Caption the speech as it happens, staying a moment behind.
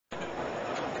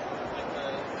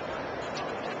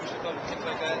love things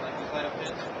like that, like these light up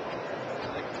pins.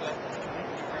 Like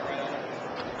right on it.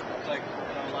 It's like,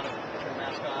 you know, a lot of different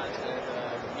mascots and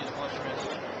musical instruments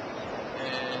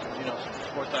and, you know,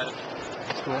 sports items.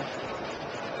 That's cool.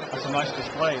 That's a nice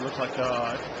display. It looks like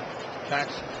it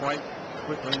packs quite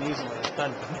quickly and easily. It's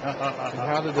done.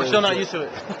 We're still not used to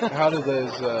it. How do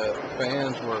those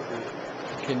fans work?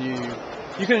 Can you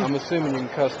can. I'm assuming you can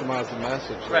customize the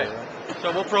message. Right. There, right?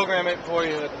 So we'll program it for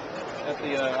you at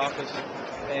the office,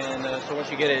 and so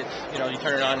once you get it, you know, you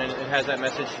turn it on and it has that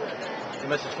message. The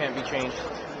message can't be changed.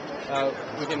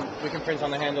 We can print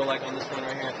on the handle like on this one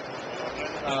right here.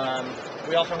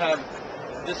 We also have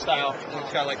this style.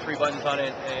 It's got like 3 buttons on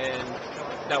it, and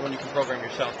that one you can program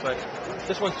yourself. But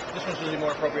this one's really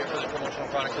more appropriate for the promotional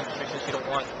product industry since you don't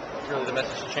want really the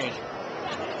message to change.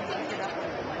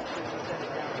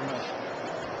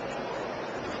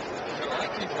 So I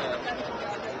like these.